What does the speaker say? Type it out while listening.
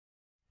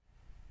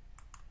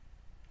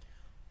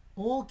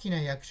大きな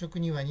役職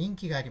には任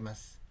期がありま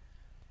す。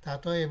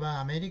例え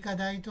ばアメリカ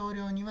大統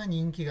領には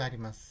任期があり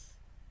ます。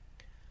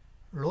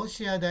ロ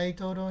シア大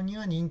統領に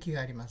は任期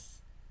がありま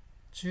す。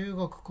中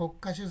国国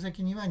家主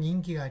席には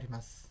任期があり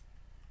ます。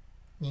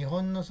日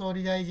本の総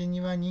理大臣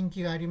には任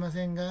期がありま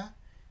せんが、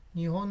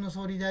日本の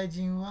総理大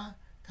臣は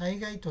大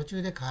概途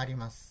中で変わり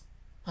ます。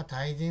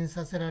退陣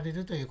させられ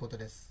るということ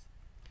です。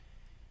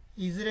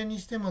いずれに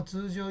しても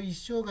通常一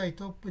生涯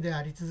トップで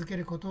あり続け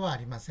ることはあ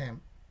りませ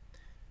ん。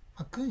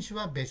君主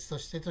は別と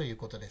してという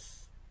ことで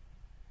す。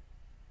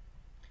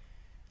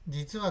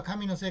実は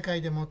神の世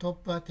界でもトッ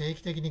プは定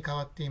期的に変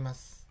わっていま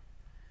す。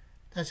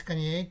確か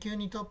に永久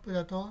にトップ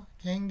だと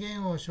権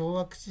限を掌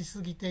握し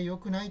すぎて良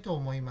くないと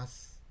思いま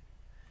す。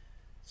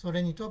そ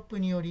れにトップ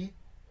により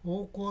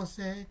方向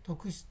性、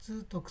特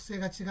質、特性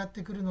が違っ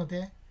てくるの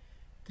で、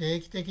定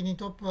期的に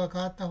トップが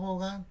変わった方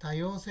が多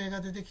様性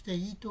が出てきて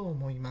いいと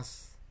思いま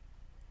す。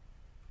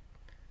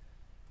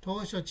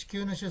当初地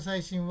球の主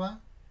宰神は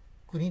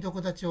国常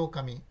立大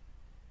神。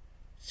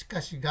し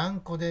かし頑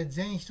固で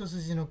善一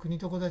筋の国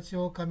常立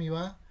大神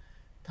は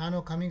他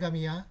の神々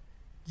や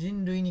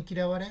人類に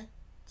嫌われ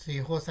追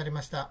放され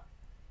ました。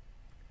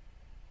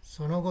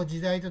その後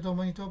時代とと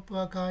もにトップ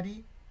は変わ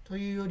り、と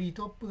いうより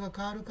トップが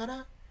変わるか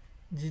ら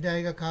時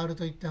代が変わる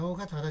と言った方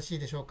が正しい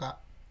でしょうか。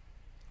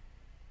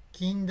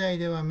近代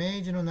では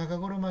明治の中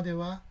頃まで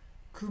は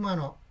熊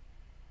野、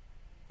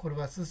これ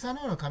はスサ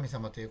ノオの神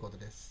様ということ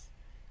です。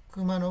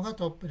熊野が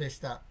トップでし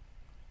た。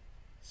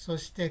そ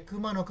して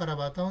熊野から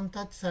バトン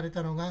タッチされ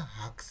たのが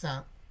白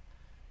山。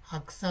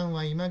白山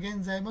は今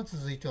現在も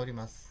続いており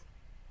ます。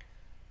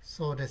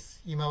そうで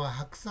す。今は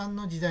白山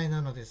の時代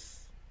なので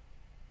す。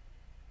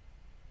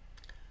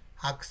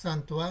白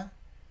山とは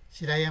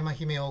白山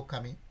姫大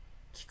神、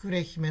菊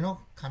理姫の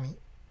神、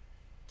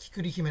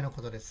菊理姫の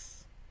ことで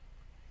す。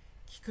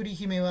菊理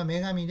姫は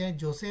女神で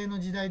女性の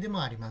時代で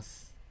もありま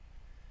す。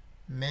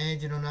明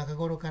治の中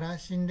頃から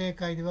神霊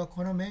界では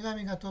この女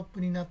神がトップ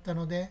になった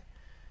ので、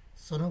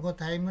その後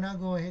タイムラ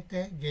グを経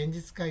て現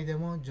実界で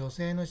も女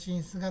性の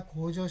進出が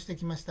向上して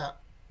きました。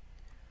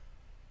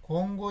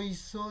今後一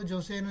層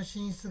女性の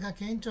進出が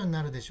顕著に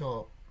なるでし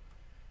ょ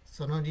う。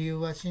その理由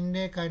は神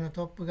霊界の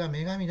トップが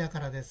女神だか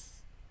らで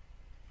す。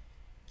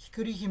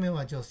菊理姫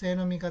は女性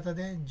の味方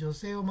で女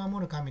性を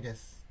守る神で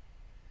す。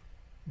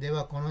で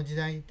はこの時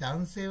代、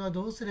男性は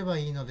どうすれば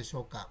いいのでしょ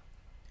うか。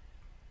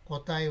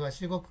答えは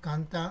至極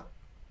簡単。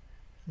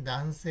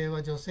男性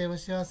は女性を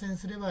幸せに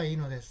すればいい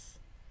のです。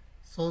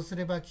そうす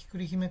れば菊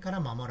理姫から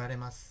守られ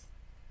ます。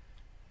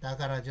だ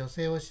から女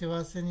性を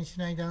幸せにし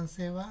ない男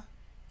性は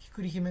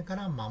菊理姫か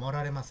ら守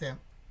られません。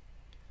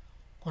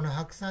この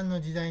白山の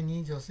時代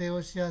に女性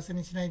を幸せ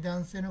にしない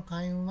男性の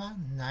開運は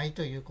ない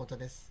ということ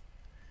です。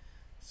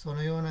そ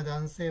のような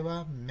男性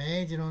は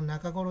明治の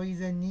中頃以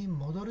前に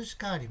戻るし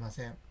かありま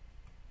せん。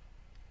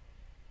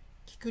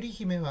菊理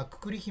姫はく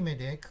くり姫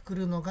でくく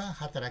るのが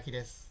働き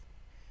です。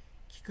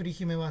菊理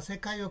姫は世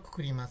界をく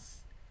くりま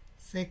す。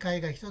世界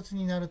が一つ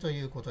になると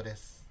いうことで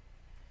す。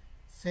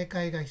世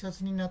界が一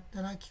つになっ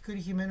たら菊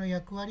理姫の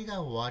役割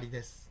が終わり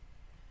です。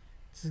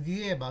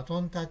次へバト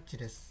ンタッチ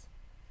です。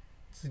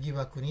次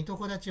は国常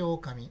立大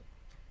神。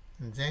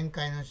前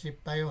回の失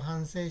敗を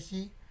反省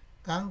し、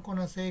頑固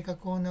な性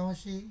格を直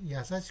し、優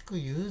しく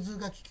融通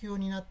が利くよう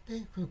になっ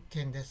て復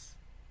権です。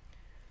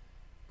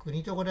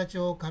国常立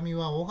大神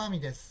は大神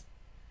です。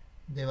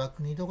では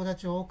国常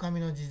立大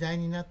神の時代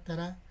になった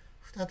ら、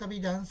再び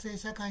男性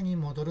社会に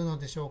戻るの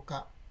でしょう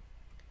か。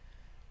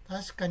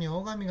確かに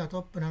大神がト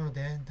ップなの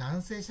で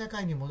男性社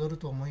会に戻る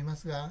と思いま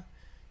すが、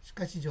し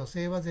かし女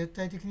性は絶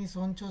対的に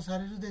尊重さ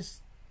れるで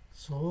す。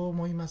そう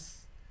思いま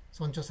す。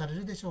尊重され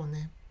るでしょう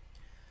ね。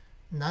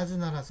なぜ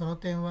ならその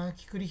点は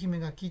菊理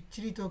姫がきっ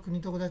ちりと国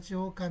常立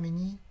大神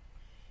に引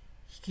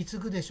き継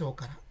ぐでしょう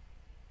から。